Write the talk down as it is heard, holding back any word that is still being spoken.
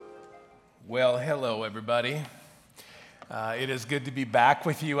Well, hello, everybody. It is good to be back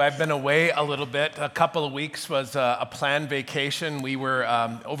with you. I've been away a little bit. A couple of weeks was a planned vacation. We were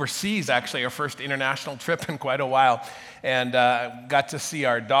overseas, actually, our first international trip in quite a while, and got to see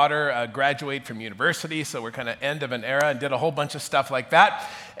our daughter graduate from university, so we're kind of end of an era, and did a whole bunch of stuff like that.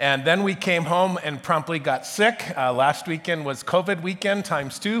 And then we came home and promptly got sick. Last weekend was COVID weekend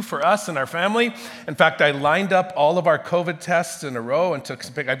 ×2 for us and our family. In fact, I lined up all of our COVID tests in a row and took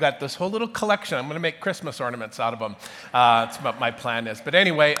some pictures. I've got this whole little collection. I'm going to make Christmas ornaments out of them. That's what my plan is. But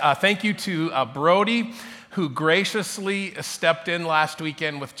anyway, thank you to Brody, who graciously stepped in last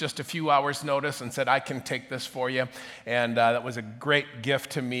weekend with just a few hours' notice and said, I can take this for you. And that was a great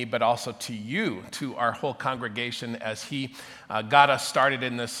gift to me, but also to you, to our whole congregation, as he got us started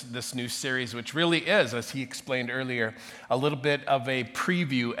in this new series, which really is, as he explained earlier, a little bit of a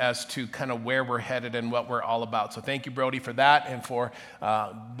preview as to kind of where we're headed and what we're all about. So thank you, Brody, for that and for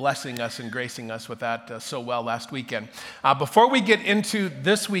blessing us and gracing us with that so well last weekend. Before we get into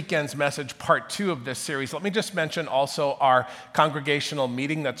this weekend's message, part 2 of this series, let me just mention also our congregational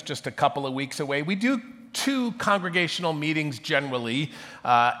meeting that's just a couple of weeks away. We do 2 congregational meetings generally,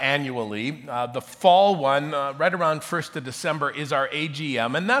 annually. The fall one, right around 1st of December, is our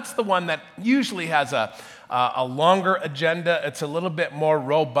AGM, and that's the one that usually has a longer agenda. It's a little bit more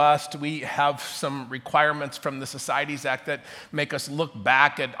robust. We have some requirements from the Societies Act that make us look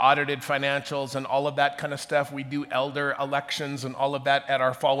back at audited financials and all of that kind of stuff. We do elder elections and all of that at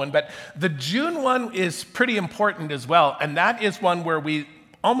our fall one. But the June one is pretty important as well, and that is one where we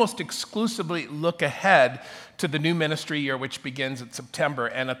almost exclusively look ahead to the new ministry year, which begins in September.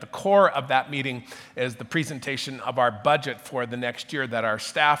 And at the core of that meeting is the presentation of our budget for the next year that our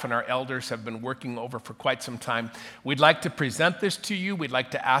staff and our elders have been working over for quite some time. We'd like to present this to you. We'd like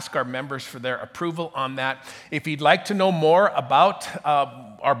to ask our members for their approval on that. If you'd like to know more about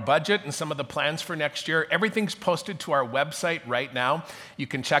our budget and some of the plans for next year, everything's posted to our website right now. You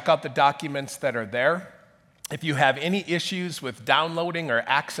can check out the documents that are there. If you have any issues with downloading or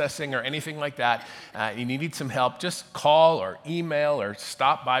accessing or anything like that, and you need some help, just call or email or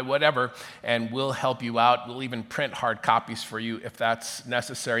stop by, whatever, and we'll help you out. We'll even print hard copies for you if that's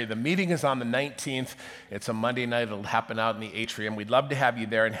necessary. The meeting is on the 19th. It's a Monday night. It'll happen out in the atrium. We'd love to have you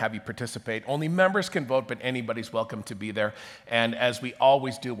there and have you participate. Only members can vote, but anybody's welcome to be there. And as we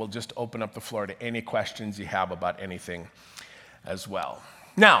always do, we'll just open up the floor to any questions you have about anything as well.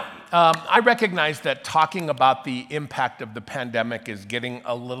 Now, I recognize that talking about the impact of the pandemic is getting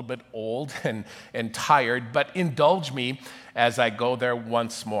a little bit old and tired, but indulge me as I go there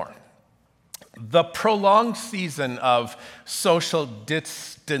once more. The prolonged season of social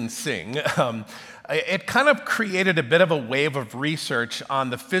distancing, it kind of created a bit of a wave of research on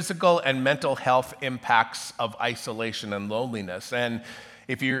the physical and mental health impacts of isolation and loneliness. And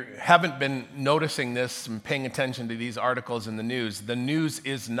if you haven't been noticing this and paying attention to these articles in the news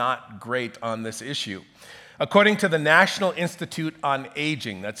is not great on this issue. According to the National Institute on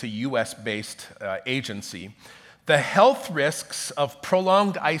Aging, that's a US-based agency, the health risks of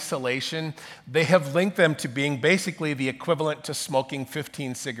prolonged isolation, they have linked them to being basically the equivalent to smoking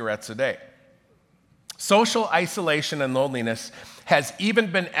 15 cigarettes a day. Social isolation and loneliness has even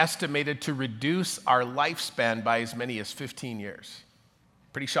been estimated to reduce our lifespan by as many as 15 years.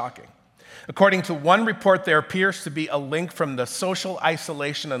 Pretty shocking. According to one report, there appears to be a link from the social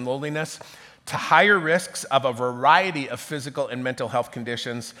isolation and loneliness to higher risks of a variety of physical and mental health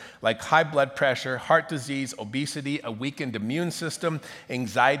conditions like high blood pressure, heart disease, obesity, a weakened immune system,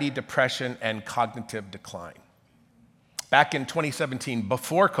 anxiety, depression, and cognitive decline. Back in 2017,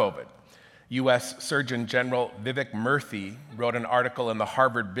 before COVID, U.S. Surgeon General Vivek Murthy wrote an article in the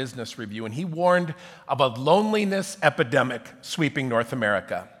Harvard Business Review, and he warned of a loneliness epidemic sweeping North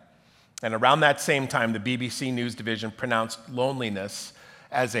America. And around that same time, the BBC News Division pronounced loneliness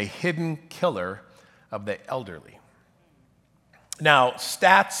as a hidden killer of the elderly. Now,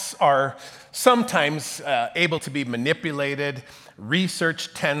 stats are sometimes able to be manipulated.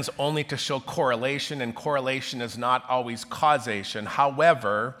 Research tends only to show correlation, and correlation is not always causation.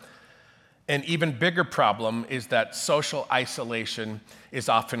 However, an even bigger problem is that social isolation is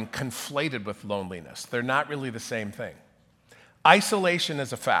often conflated with loneliness. They're not really the same thing. Isolation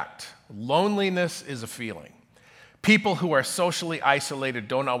is a fact. Loneliness is a feeling. People who are socially isolated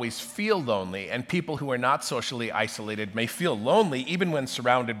don't always feel lonely, and people who are not socially isolated may feel lonely even when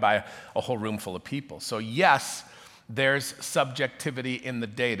surrounded by a whole room full of people. So yes, there's subjectivity in the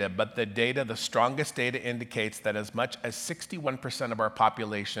data, but the strongest data indicates that as much as 61% of our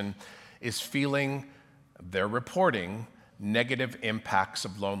population is feeling, they're reporting, negative impacts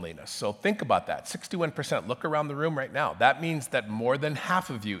of loneliness. So think about that. 61%. Look around the room right now. That means that more than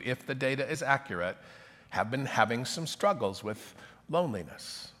half of you, if the data is accurate, have been having some struggles with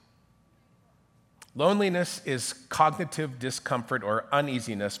loneliness. Loneliness is cognitive discomfort or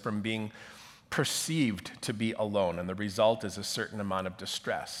uneasiness from being perceived to be alone, and the result is a certain amount of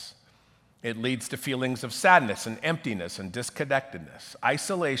distress. It leads to feelings of sadness and emptiness and disconnectedness,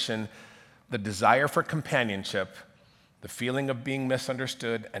 isolation, the desire for companionship, the feeling of being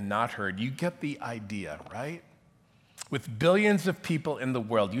misunderstood and not heard. You get the idea, right? With billions of people in the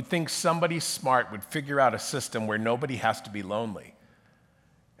world, you'd think somebody smart would figure out a system where nobody has to be lonely.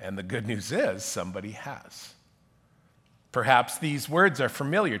 And the good news is somebody has. Perhaps these words are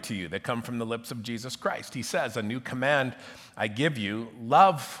familiar to you. They come from the lips of Jesus Christ. He says, "A new command I give you,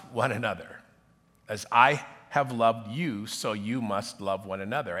 love one another. As I have loved you, so you must love one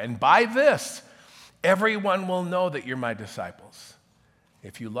another. And by this, everyone will know that you're my disciples,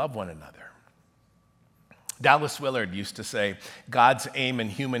 if you love one another." Dallas Willard used to say, God's aim in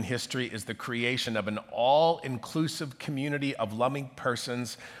human history is the creation of an all-inclusive community of loving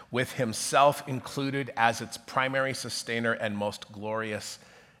persons with himself included as its primary sustainer and most glorious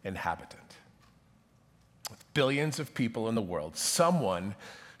inhabitant. With billions of people in the world, someone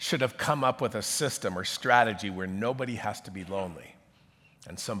should have come up with a system or strategy where nobody has to be lonely,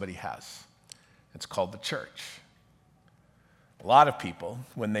 and somebody has. It's called the church. A lot of people,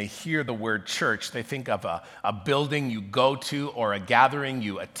 when they hear the word church, they think of a building you go to or a gathering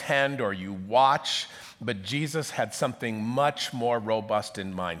you attend or you watch, but Jesus had something much more robust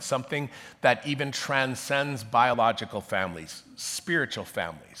in mind, something that even transcends biological families, spiritual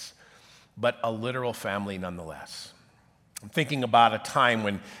families, but a literal family nonetheless. I'm thinking about a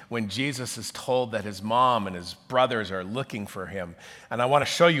time when Jesus is told that his mom and his brothers are looking for him, and I want to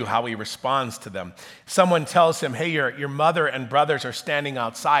show you how he responds to them. Someone tells him, "Hey, your mother and brothers are standing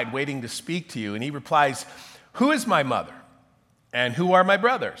outside waiting to speak to you," and he replies, "Who is my mother, and who are my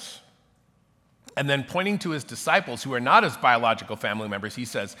brothers?" And then pointing to his disciples, who are not his biological family members, he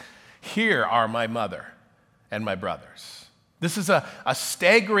says, "Here are my mother and my brothers." This is a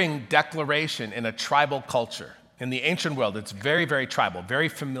staggering declaration in a tribal culture. In the ancient world, it's very, very tribal, very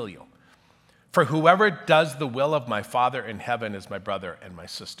familial. "For whoever does the will of my Father in heaven is my brother and my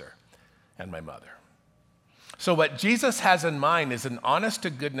sister and my mother." So what Jesus has in mind is an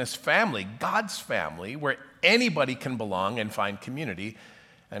honest-to-goodness family, God's family, where anybody can belong and find community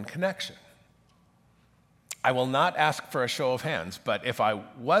and connection. I will not ask for a show of hands, but if I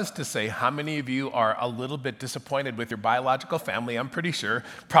was to say how many of you are a little bit disappointed with your biological family, I'm pretty sure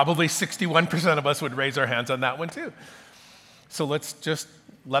probably 61% of us would raise our hands on that one too. So let's just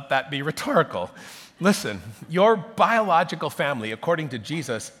let that be rhetorical. Listen, your biological family, according to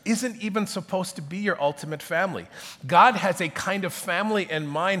Jesus, isn't even supposed to be your ultimate family. God has a kind of family in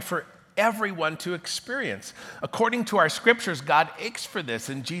mind for everyone to experience. According to our scriptures, God aches for this,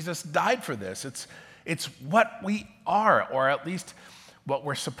 and Jesus died for this. It's what we are, or at least what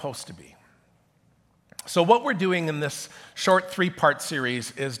we're supposed to be. So what we're doing in this short 3-part series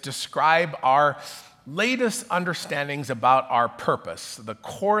is describe our latest understandings about our purpose. The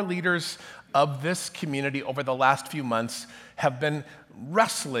core leaders of this community over the last few months have been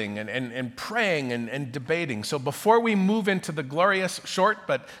wrestling and praying and debating. So before we move into the glorious, short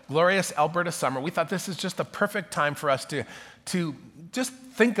but glorious Alberta summer, we thought this is just the perfect time for us to just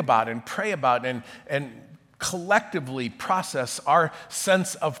think about and pray about and collectively process our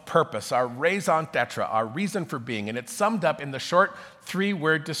sense of purpose, our raison d'etre, our reason for being. And it's summed up in the short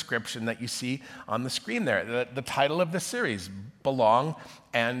 3-word description that you see on the screen there. The title of the series, Belong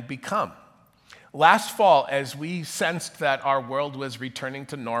and Become. Last fall, as we sensed that our world was returning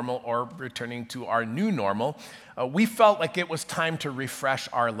to normal or returning to our new normal, we felt like it was time to refresh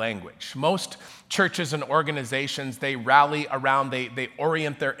our language. Most churches and organizations, they rally around, they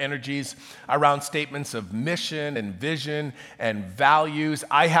orient their energies around statements of mission and vision and values.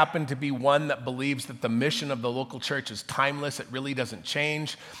 I happen to be one that believes that the mission of the local church is timeless. It really doesn't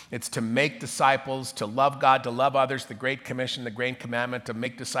change. It's to make disciples, to love God, to love others, the Great Commission, the Great Commandment, to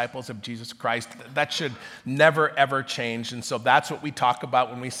make disciples of Jesus Christ. That should never, ever change. And so that's what we talk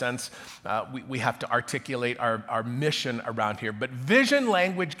about when we sense we have to articulate our mission around here. But vision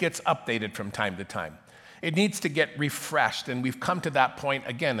language gets updated from time to time. It needs to get refreshed, and we've come to that point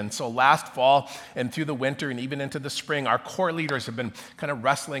again. And so last fall and through the winter and even into the spring, our core leaders have been kind of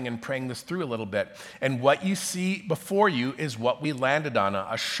wrestling and praying this through a little bit. And what you see before you is what we landed on,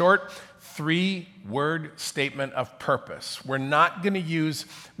 a short 3-word statement of purpose. We're not going to use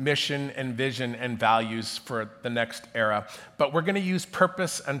mission and vision and values for the next era, but we're going to use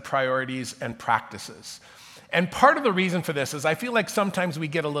purpose and priorities and practices. And part of the reason for this is I feel like sometimes we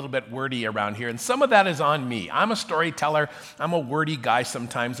get a little bit wordy around here, and some of that is on me. I'm a storyteller. I'm a wordy guy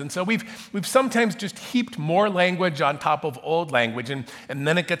sometimes, and so we've sometimes just heaped more language on top of old language, and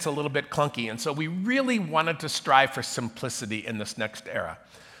then it gets a little bit clunky. And so we really wanted to strive for simplicity in this next era.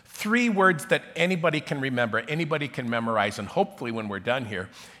 3 words that anybody can remember, anybody can memorize, and hopefully when we're done here,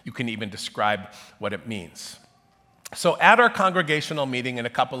 you can even describe what it means. So at our congregational meeting in a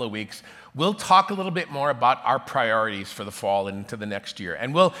couple of weeks, we'll talk a little bit more about our priorities for the fall and into the next year.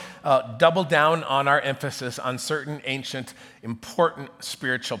 And we'll double down on our emphasis on certain ancient, important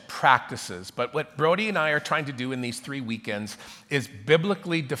spiritual practices. But what Brody and I are trying to do in these 3 weekends is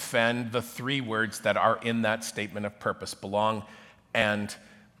biblically defend the 3 words that are in that statement of purpose: belong and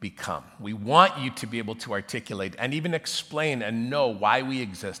become. We want you to be able to articulate and even explain and know why we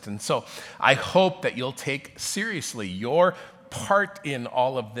exist. And so I hope that you'll take seriously your part in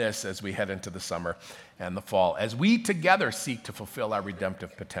all of this as we head into the summer and the fall, as we together seek to fulfill our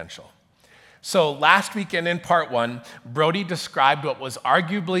redemptive potential. So last weekend in part 1, Brody described what was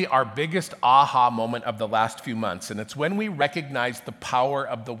arguably our biggest aha moment of the last few months, and it's when we recognized the power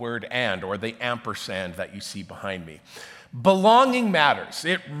of the word and, or the ampersand that you see behind me. Belonging matters.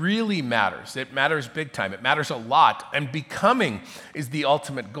 It really matters. It matters big time. It matters a lot. And becoming is the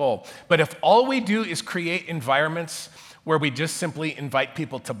ultimate goal. But if all we do is create environments where we just simply invite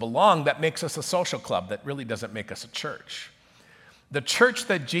people to belong, that makes us a social club. That really doesn't make us a church. The church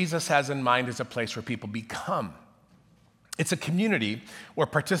that Jesus has in mind is a place where people become. It's a community where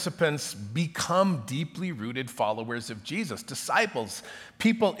participants become deeply rooted followers of Jesus, disciples,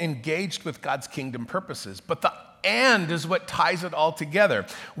 people engaged with God's kingdom purposes. But the and is what ties it all together.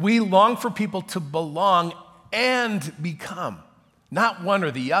 We long for people to belong and become, not one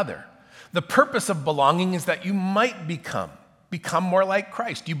or the other. The purpose of belonging is that you might become more like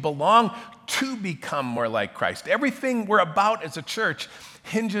Christ. You belong to become more like Christ. Everything we're about as a church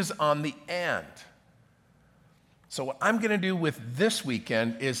hinges on the and. So what I'm going to do with this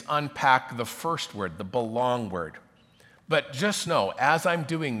weekend is unpack the first word, the belong word. But just know, as I'm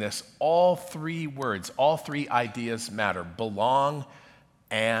doing this, all 3 words, all 3 ideas matter: belong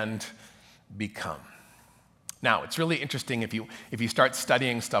and become. Now, it's really interesting if you start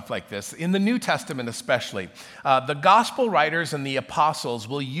studying stuff like this. In the New Testament especially, the gospel writers and the apostles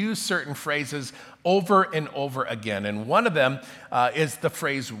will use certain phrases over and over again. And one of them is the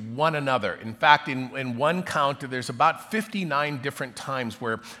phrase one another. In fact, in one count, there's about 59 different times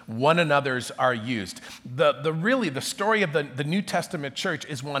where one another's are used. The story of the New Testament church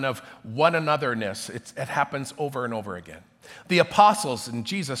is one of one anotherness. It happens over and over again. The apostles and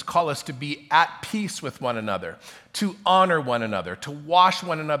Jesus call us to be at peace with one another, to honor one another, to wash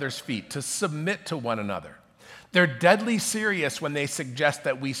one another's feet, to submit to one another. They're deadly serious when they suggest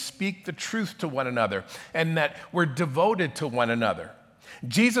that we speak the truth to one another and that we're devoted to one another.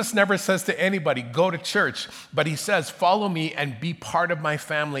 Jesus never says to anybody, go to church, but he says, follow me and be part of my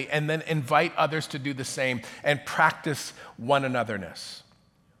family, and then invite others to do the same and practice one anotherness.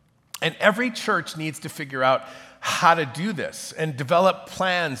 And every church needs to figure out how to do this and develop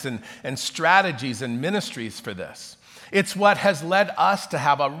plans and strategies and ministries for this. It's what has led us to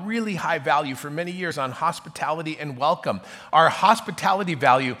have a really high value for many years on hospitality and welcome. Our hospitality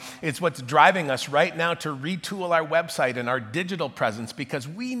value is what's driving us right now to retool our website and our digital presence, because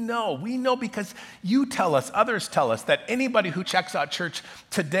we know because you tell us, others tell us, that anybody who checks out church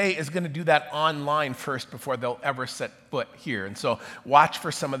today is going to do that online first before they'll ever set foot here. And so watch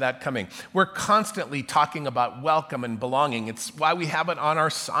for some of that coming. We're constantly talking about welcome and belonging. It's why we have it on our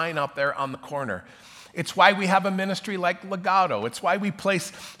sign out there on the corner. It's why we have a ministry like Legato. It's why we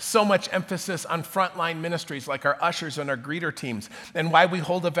place so much emphasis on frontline ministries like our ushers and our greeter teams, and why we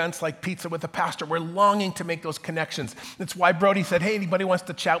hold events like Pizza with a Pastor. We're longing to make those connections. It's why Brody said, hey, anybody wants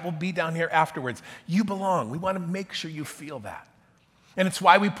to chat, we'll be down here afterwards. You belong. We want to make sure you feel that. And it's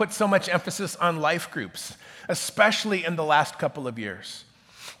why we put so much emphasis on life groups, especially in the last couple of years.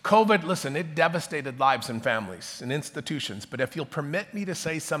 COVID, listen, it devastated lives and families and institutions, but if you'll permit me to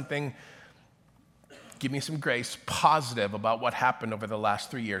say something, give me some grace, positive about what happened over the last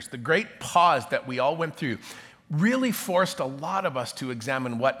 3 years. The great pause that we all went through really forced a lot of us to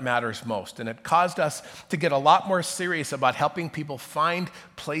examine what matters most. And it caused us to get a lot more serious about helping people find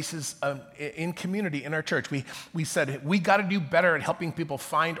places in community in our church. We said, we got to do better at helping people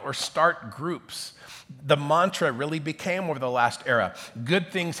find or start groups. The mantra really became over the last era,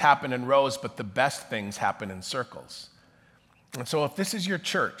 good things happen in rows, but the best things happen in circles. And so if this is your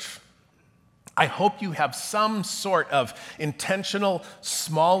church, I hope you have some sort of intentional,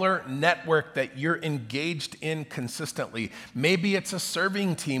 smaller network that you're engaged in consistently. Maybe it's a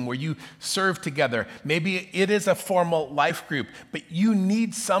serving team where you serve together. Maybe it is a formal life group, but you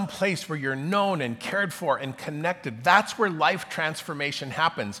need some place where you're known and cared for and connected. That's where life transformation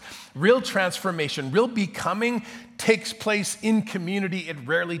happens. Real transformation, real becoming takes place in community. It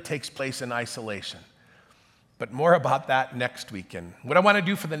rarely takes place in isolation. But more about that next weekend. What I want to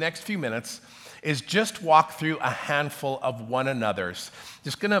do for the next few minutes is just walk through a handful of one another's.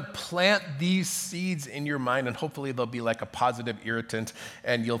 Just going to plant these seeds in your mind, and hopefully they'll be like a positive irritant,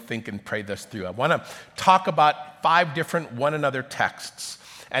 and you'll think and pray this through. I want to talk about 5 different one another texts,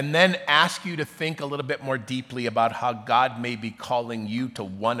 and then ask you to think a little bit more deeply about how God may be calling you to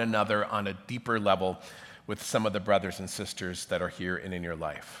one another on a deeper level with some of the brothers and sisters that are here and in your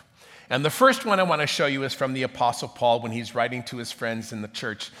life. And the first one I want to show you is from the Apostle Paul when he's writing to his friends in the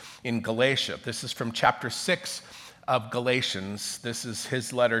church in Galatia. This is from chapter 6 of Galatians. This is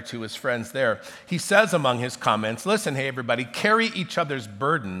his letter to his friends there. He says among his comments, listen, hey everybody, carry each other's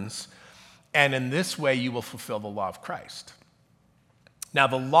burdens, and in this way you will fulfill the law of Christ. Now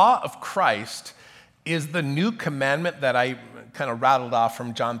the law of Christ is the new commandment that I kind of rattled off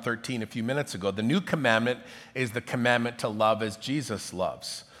from John 13 a few minutes ago. The new commandment is the commandment to love as Jesus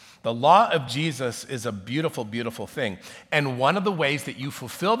loves. The law of Jesus is a beautiful, beautiful thing. And one of the ways that you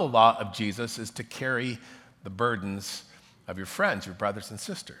fulfill the law of Jesus is to carry the burdens of your friends, your brothers and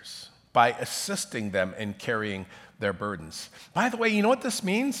sisters, by assisting them in carrying their burdens. By the way, you know what this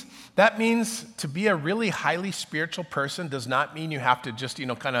means? That means to be a really highly spiritual person does not mean you have to just,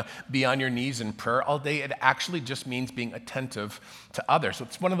 kind of be on your knees in prayer all day. It actually just means being attentive to others. So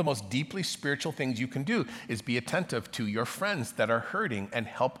it's one of the most deeply spiritual things you can do is be attentive to your friends that are hurting and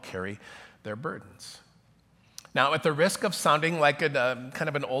help carry their burdens. Now, at the risk of sounding like a kind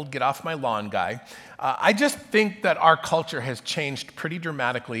of an old get-off-my-lawn guy, I just think that our culture has changed pretty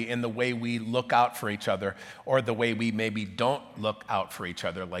dramatically in the way we look out for each other or the way we maybe don't look out for each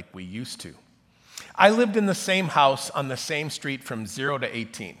other like we used to. I lived in the same house on the same street from 0 to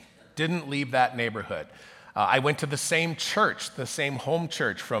 18. Didn't leave that neighborhood. I went to the same church, the same home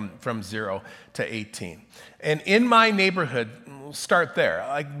church from 0 to 18. And in my neighborhood, we'll start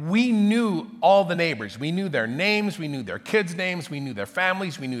there. We knew all the neighbors. We knew their names. We knew their kids' names. We knew their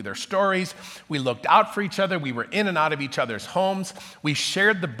families. We knew their stories. We looked out for each other. We were in and out of each other's homes. We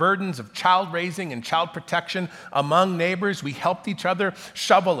shared the burdens of child raising and child protection among neighbors. We helped each other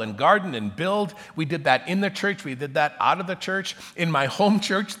shovel and garden and build. We did that in the church. We did that out of the church. In my home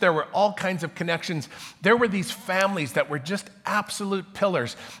church, there were all kinds of connections. There were these families that were just absolute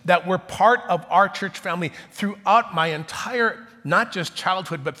pillars that were part of our church family throughout my entire, not just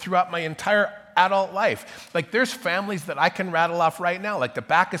childhood, but throughout my entire adult life. Like there's families that I can rattle off right now, like the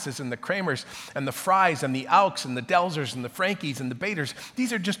Backuses and the Kramers and the Fries and the Auks and the Delzers and the Frankies and the Baders.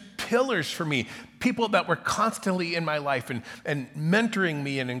 These are just pillars for me, people that were constantly in my life and mentoring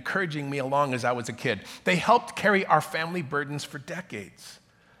me and encouraging me along as I was a kid. They helped carry our family burdens for decades.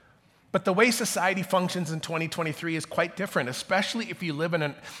 But the way society functions in 2023 is quite different, especially if you live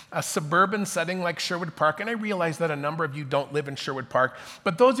in a suburban setting like Sherwood Park. And I realize that a number of you don't live in Sherwood Park,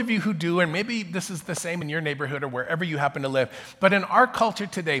 but those of you who do, and maybe this is the same in your neighborhood or wherever you happen to live, but in our culture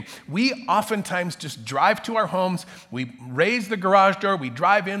today, we oftentimes just drive to our homes, we raise the garage door, we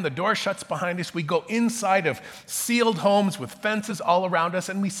drive in, the door shuts behind us, we go inside of sealed homes with fences all around us,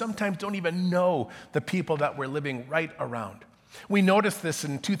 and we sometimes don't even know the people that we're living right around. We noticed this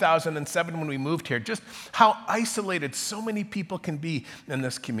in 2007 when we moved here, just how isolated so many people can be in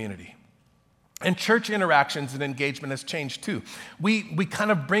this community. And church interactions and engagement has changed too. We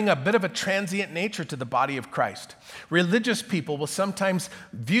kind of bring a bit of a transient nature to the body of Christ. Religious people will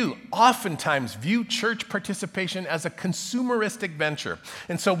oftentimes view church participation as a consumeristic venture.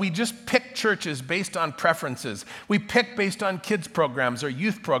 And so we just pick churches based on preferences. We pick based on kids programs or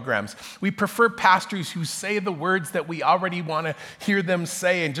youth programs. We prefer pastors who say the words that we already want to hear them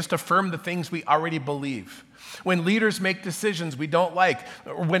say and just affirm the things we already believe. When leaders make decisions we don't like,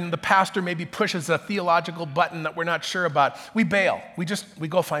 or when the pastor maybe pushes a theological button that we're not sure about, we bail. We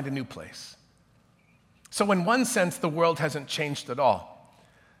go find a new place. So in one sense, the world hasn't changed at all.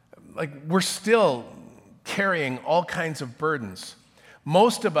 We're still carrying all kinds of burdens.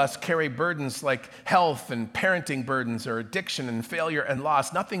 Most of us carry burdens like health and parenting burdens or addiction and failure and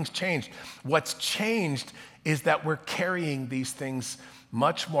loss. Nothing's changed. What's changed is that we're carrying these things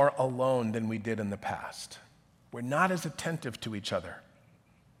much more alone than we did in the past. We're not as attentive to each other.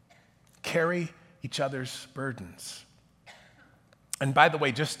 Carry each other's burdens. And by the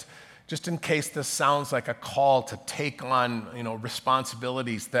way, just just in case this sounds like a call to take on,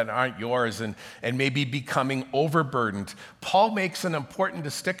 responsibilities that aren't yours and maybe becoming overburdened. Paul makes an important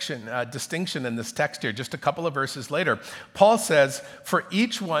distinction in this text here, just a couple of verses later. Paul says, for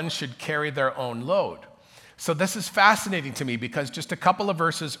each one should carry their own load. So this is fascinating to me because just a couple of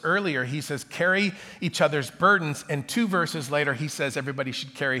verses earlier, he says, carry each other's burdens. And 2 verses later, he says everybody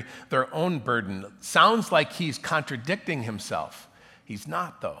should carry their own burden. Sounds like he's contradicting himself. He's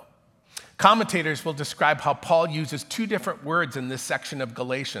not, though. Commentators will describe how Paul uses 2 different words in this section of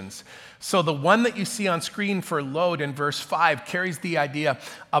Galatians. So the one that you see on screen for load in verse 5 carries the idea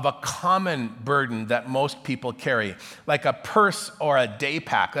of a common burden that most people carry, like a purse or a day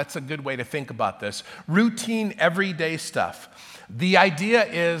pack. That's a good way to think about this. Routine, everyday stuff. The idea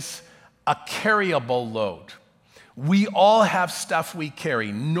is a carryable load. We all have stuff we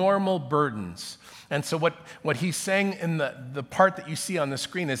carry, normal burdens. And so what he's saying in the part that you see on the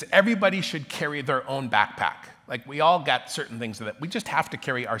screen is everybody should carry their own backpack. Like we all got certain things that we just have to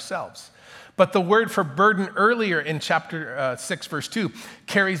carry ourselves. But the word for burden earlier in chapter 6, verse 2,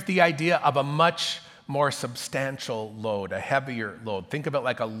 carries the idea of a much more substantial load, a heavier load. Think of it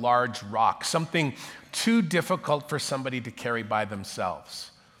like a large rock, something too difficult for somebody to carry by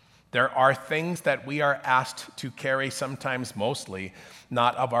themselves. There are things that we are asked to carry, sometimes mostly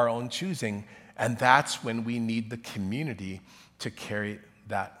not of our own choosing. And that's when we need the community to carry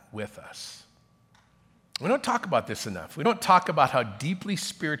that with us. We don't talk about this enough. We don't talk about how deeply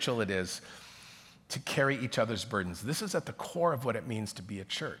spiritual it is to carry each other's burdens. This is at the core of what it means to be a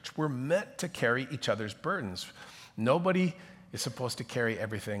church. We're meant to carry each other's burdens. Nobody is supposed to carry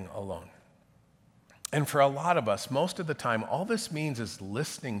everything alone. And for a lot of us, most of the time, all this means is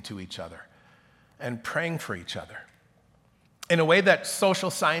listening to each other and praying for each other. In a way that social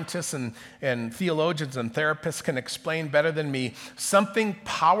scientists and theologians and therapists can explain better than me, something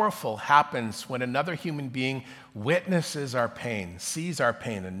powerful happens when another human being witnesses our pain, sees our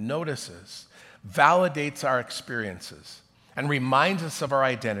pain, and notices, validates our experiences, and reminds us of our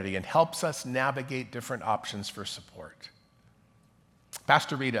identity and helps us navigate different options for support.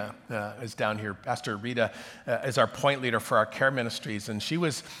 Pastor Rita is down here. Pastor Rita is our point leader for our care ministries, and she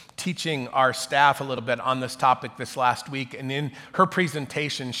was teaching our staff a little bit on this topic this last week, and in her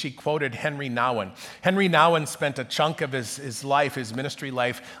presentation, she quoted Henry Nouwen. Henry Nouwen spent a chunk of his life, his ministry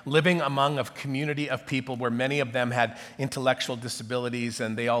life, living among a community of people where many of them had intellectual disabilities,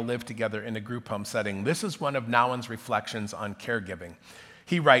 and they all lived together in a group home setting. This is one of Nouwen's reflections on caregiving.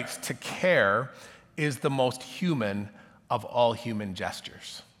 He writes, "To care is the most human of all human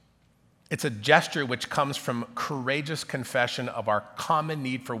gestures. It's a gesture which comes from courageous confession of our common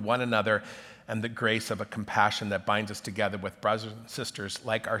need for one another and the grace of a compassion that binds us together with brothers and sisters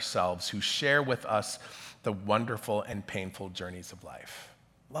like ourselves who share with us the wonderful and painful journeys of life."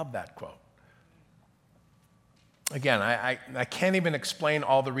 Love that quote. Again, I can't even explain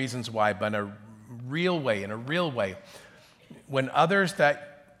all the reasons why, but in a real way, when others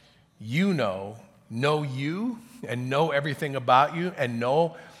that you know you and know everything about you and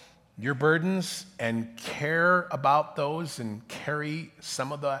know your burdens and care about those and carry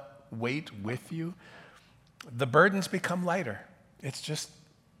some of the weight with you, the burdens become lighter. It's just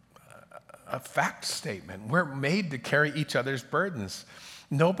a fact statement. We're made to carry each other's burdens.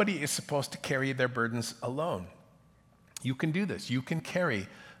 Nobody is supposed to carry their burdens alone. You can do this. You can carry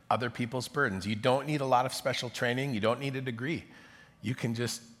other people's burdens. You don't need a lot of special training. You don't need a degree. You can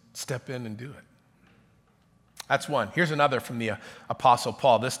just step in and do it. That's one. Here's another from the Apostle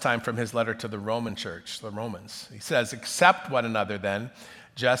Paul, this time from his letter to the Roman church, the Romans. He says, "Accept one another then,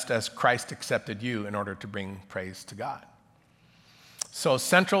 just as Christ accepted you in order to bring praise to God." So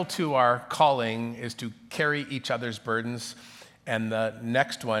central to our calling is to carry each other's burdens, and the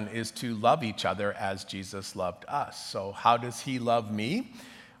next one is to love each other as Jesus loved us. So how does he love me?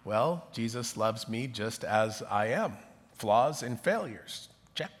 Well, Jesus loves me just as I am, flaws and failures.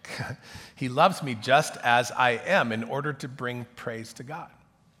 Check. He loves me just as I am in order to bring praise to God.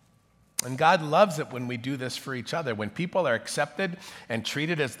 And God loves it when we do this for each other. When people are accepted and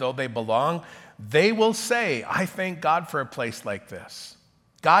treated as though they belong, they will say, "I thank God for a place like this."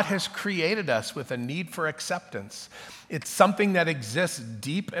 God has created us with a need for acceptance. It's something that exists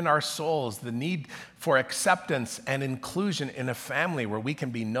deep in our souls, the need for acceptance and inclusion in a family where we can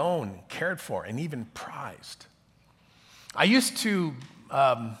be known, cared for, and even prized. I used to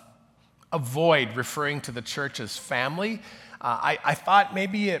avoid referring to the church as family. I thought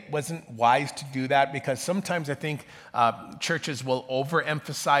maybe it wasn't wise to do that because sometimes I think churches will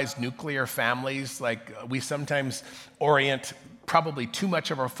overemphasize nuclear families. Like we sometimes orient probably too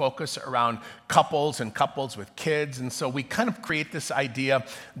much of our focus around couples and couples with kids. And so we kind of create this idea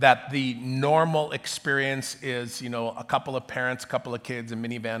that the normal experience is, a couple of parents, a couple of kids, a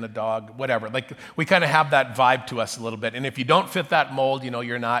minivan, a dog, whatever. Like we kind of have that vibe to us a little bit. And if you don't fit that mold,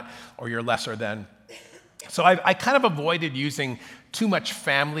 you're not, or you're lesser than. So I kind of avoided using too much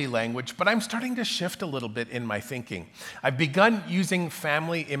family language, but I'm starting to shift a little bit in my thinking. I've begun using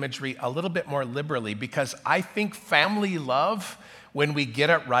family imagery a little bit more liberally because I think family love, when we get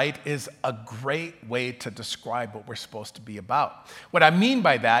it right, is a great way to describe what we're supposed to be about. What I mean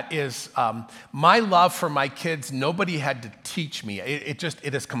by that is my love for my kids, nobody had to teach me. It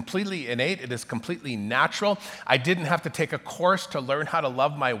is completely innate. It is completely natural. I didn't have to take a course to learn how to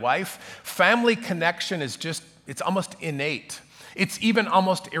love my wife. Family connection is it's almost innate. It's even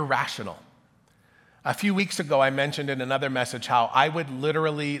almost irrational. A few weeks ago, I mentioned in another message how I would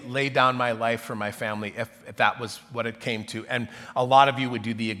literally lay down my life for my family if that was what it came to. And a lot of you would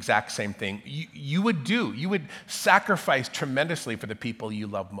do the exact same thing. You would sacrifice tremendously for the people you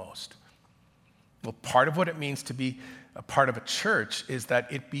love most. Well, part of what it means to be a part of a church is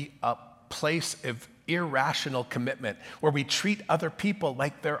that it be a place of irrational commitment where we treat other people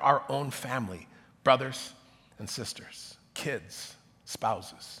like they're our own family, brothers and sisters, kids,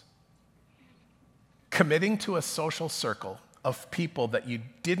 spouses. Committing to a social circle of people that you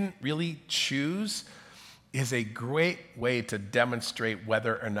didn't really choose is a great way to demonstrate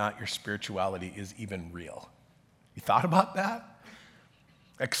whether or not your spirituality is even real. You thought about that?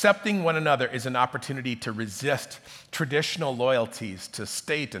 Accepting one another is an opportunity to resist traditional loyalties to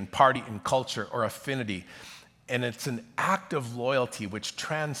state and party and culture or affinity, and it's an act of loyalty which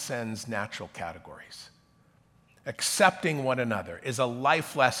transcends natural categories. Accepting one another is a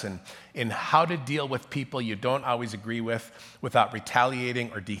life lesson in how to deal with people you don't always agree with without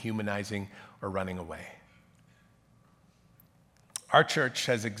retaliating or dehumanizing or running away. Our church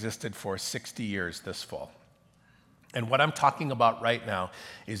has existed for 60 years this fall. And what I'm talking about right now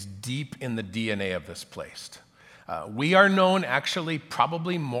is deep in the DNA of this place. We are known actually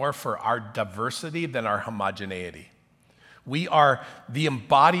probably more for our diversity than our homogeneity. We are the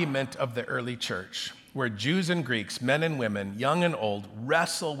embodiment of the early church, where Jews and Greeks, men and women, young and old,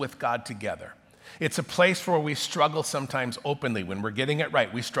 wrestle with God together. It's a place where we struggle sometimes openly. When we're getting it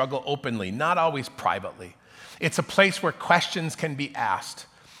right, we struggle openly, not always privately. It's a place where questions can be asked,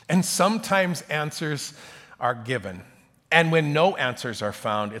 and sometimes answers are given. And when no answers are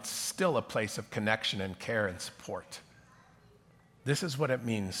found, it's still a place of connection and care and support. This is what it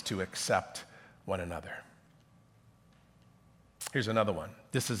means to accept one another. Here's another one.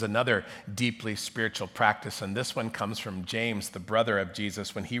 This is another deeply spiritual practice, and this one comes from James, the brother of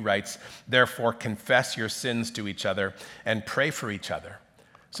Jesus, when he writes, "Therefore confess your sins to each other and pray for each other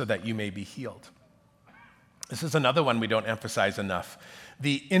so that you may be healed." This is another one we don't emphasize enough.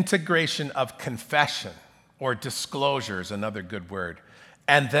 The integration of confession, or disclosure is another good word,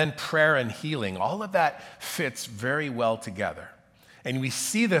 and then prayer and healing, all of that fits very well together. And we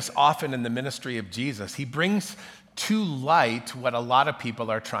see this often in the ministry of Jesus. He brings to light what a lot of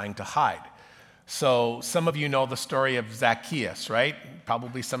people are trying to hide. So some of you know the story of Zacchaeus, right?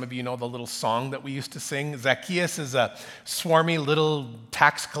 Probably some of you know the little song that we used to sing. Zacchaeus is a swarmy little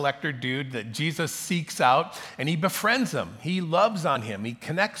tax collector dude that Jesus seeks out, and he befriends him. He loves on him. He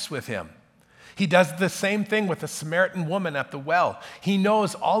connects with him. He does the same thing with the Samaritan woman at the well. He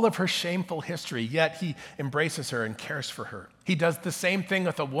knows all of her shameful history, yet he embraces her and cares for her. He does the same thing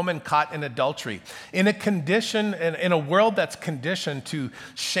with a woman caught in adultery. In a world that's conditioned to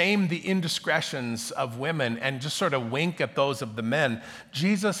shame the indiscretions of women and just sort of wink at those of the men,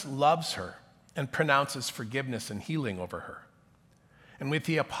 Jesus loves her and pronounces forgiveness and healing over her. And with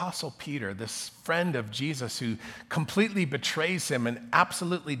the Apostle Peter, this friend of Jesus who completely betrays him and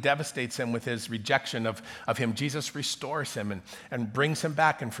absolutely devastates him with his rejection of him, Jesus restores him and brings him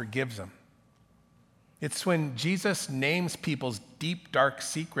back and forgives him. It's when Jesus names people's deep, dark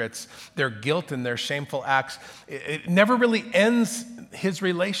secrets, their guilt and their shameful acts, it never really ends his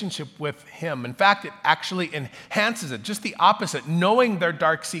relationship with him. In fact, it actually enhances it. Just the opposite. Knowing their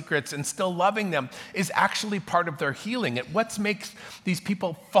dark secrets and still loving them is actually part of their healing. It's what makes these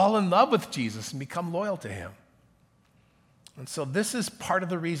people fall in love with Jesus and become loyal to him. And so this is part of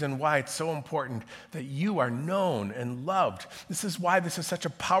the reason why it's so important that you are known and loved. This is why this is such a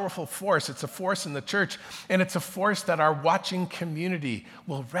powerful force. It's a force in the church, and it's a force that our watching community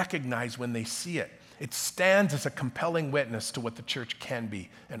will recognize when they see it. It stands as a compelling witness to what the church can be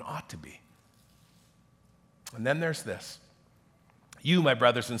and ought to be. And then there's this. You, my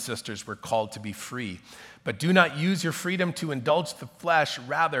brothers and sisters, were called to be free, but do not use your freedom to indulge the flesh.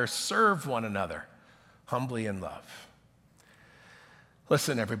 Rather, serve one another humbly in love.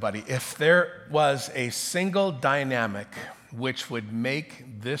 Listen, everybody, if there was a single dynamic which would make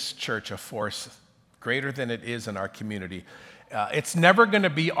this church a force greater than it is in our community, it's never going to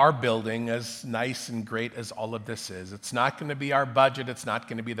be our building, as nice and great as all of this is. It's not going to be our budget. It's not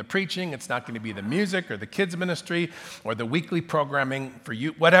going to be the preaching. It's not going to be the music or the kids' ministry or the weekly programming for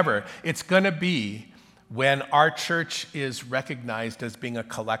you, whatever. It's going to be when our church is recognized as being a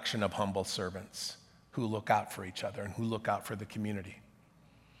collection of humble servants who look out for each other and who look out for the community.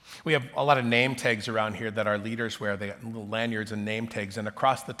 We have a lot of name tags around here that our leaders wear. They got little lanyards and name tags, and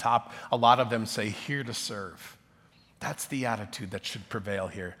across the top, a lot of them say, "Here to serve." That's the attitude that should prevail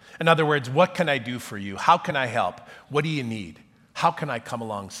here. In other words, what can I do for you? How can I help? What do you need? How can I come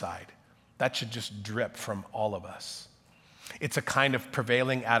alongside? That should just drip from all of us. It's a kind of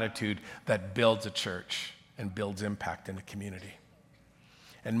prevailing attitude that builds a church and builds impact in the community.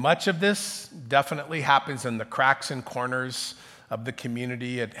 And much of this definitely happens in the cracks and corners of the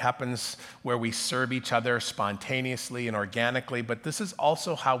community. It happens where we serve each other spontaneously and organically, but this is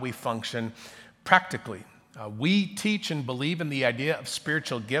also how we function practically. We teach and believe in the idea of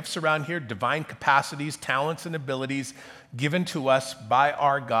spiritual gifts around here, divine capacities, talents, and abilities given to us by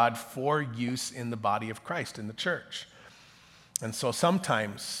our God for use in the body of Christ, in the church. And so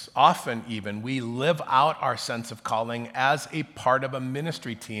sometimes, often even, we live out our sense of calling as a part of a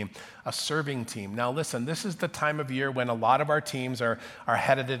ministry team, a serving team. Now listen, this is the time of year when a lot of our teams are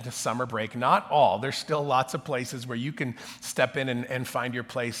headed into summer break. Not all. There's still lots of places where you can step in and find your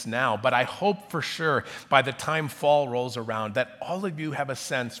place now. But I hope for sure by the time fall rolls around that all of you have a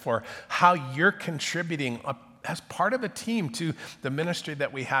sense for how you're contributing as part of a team to the ministry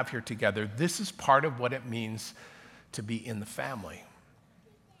that we have here together. This is part of what it means to be in the family.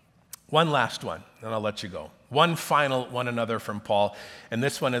 One last one, and I'll let you go. One final one another from Paul, and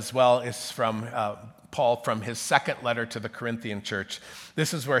this one as well is from Paul from his second letter to the Corinthian church.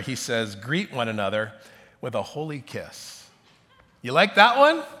 This is where he says, "Greet one another with a holy kiss." You like that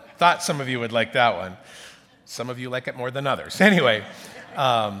one? Thought some of you would like that one. Some of you like it more than others. Anyway,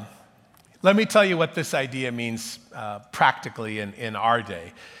 let me tell you what this idea means practically in our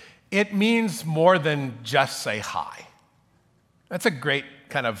day. It means more than just say hi. That's a great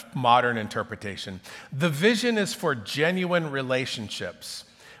kind of modern interpretation. The vision is for genuine relationships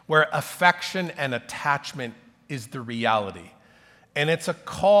where affection and attachment is the reality. And it's a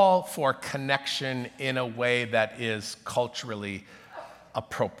call for connection in a way that is culturally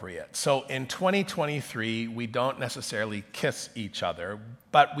appropriate. So in 2023, we don't necessarily kiss each other,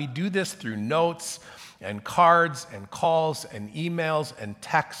 but we do this through notes and cards and calls and emails and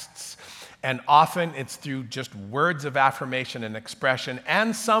texts. And often it's through just words of affirmation and expression.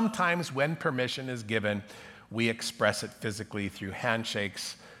 And sometimes when permission is given, we express it physically through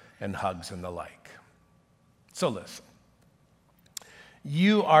handshakes and hugs and the like. So listen,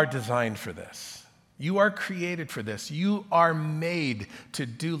 you are designed for this. You are created for this. You are made to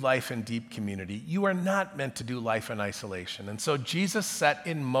do life in deep community. You are not meant to do life in isolation. And so Jesus set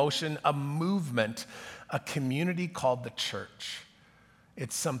in motion a movement, a community called the church.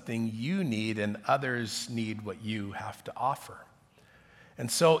 It's something you need, and others need what you have to offer.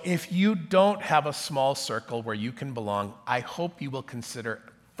 And so if you don't have a small circle where you can belong, I hope you will consider,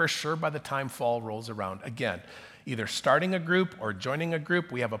 for sure by the time fall rolls around, again, either starting a group or joining a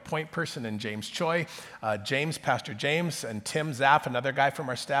group. We have a point person in James Choi. Pastor James, and Tim Zaff, another guy from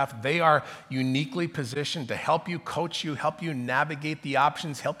our staff. They are uniquely positioned to help you, coach you, help you navigate the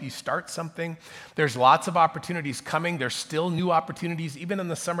options, help you start something. There's lots of opportunities coming. There's still new opportunities, even in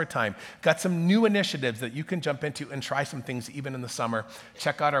the summertime. Got some new initiatives that you can jump into and try some things even in the summer.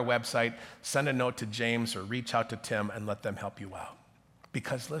 Check out our website, send a note to James or reach out to Tim and let them help you out.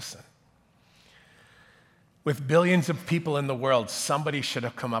 Because listen, with billions of people in the world, somebody should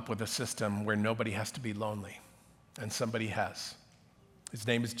have come up with a system where nobody has to be lonely. And somebody has. His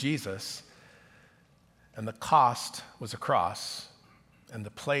name is Jesus. And the cost was a cross. And the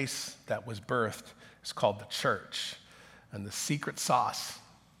place that was birthed is called the church. And the secret sauce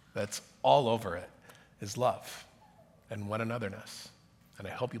that's all over it is love and one anotherness. And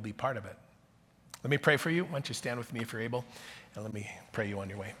I hope you'll be part of it. Let me pray for you. Why don't you stand with me if you're able? And let me pray you on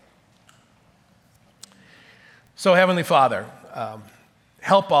your way. So, Heavenly Father,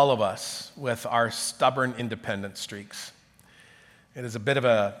 help all of us with our stubborn independent streaks. It is a bit of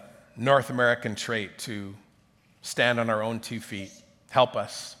a North American trait to stand on our own 2 feet. Help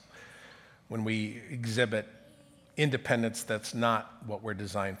us when we exhibit independence that's not what we're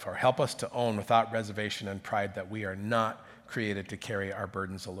designed for. Help us to own without reservation and pride that we are not created to carry our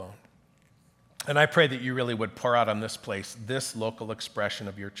burdens alone. And I pray that you really would pour out on this place, this local expression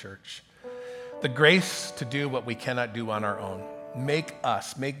of your church, the grace to do what we cannot do on our own, Make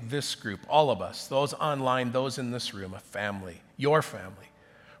this group, all of us, those online, those in this room, a family, your family.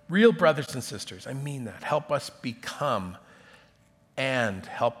 Real brothers and sisters, I mean that. Help us become and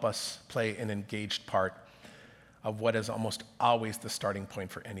help us play an engaged part of what is almost always the starting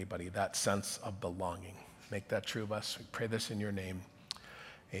point for anybody, that sense of belonging. Make that true of us. We pray this in your name.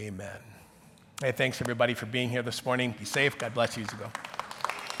 Amen. Hey, thanks everybody for being here this morning. Be safe. God bless you as you go.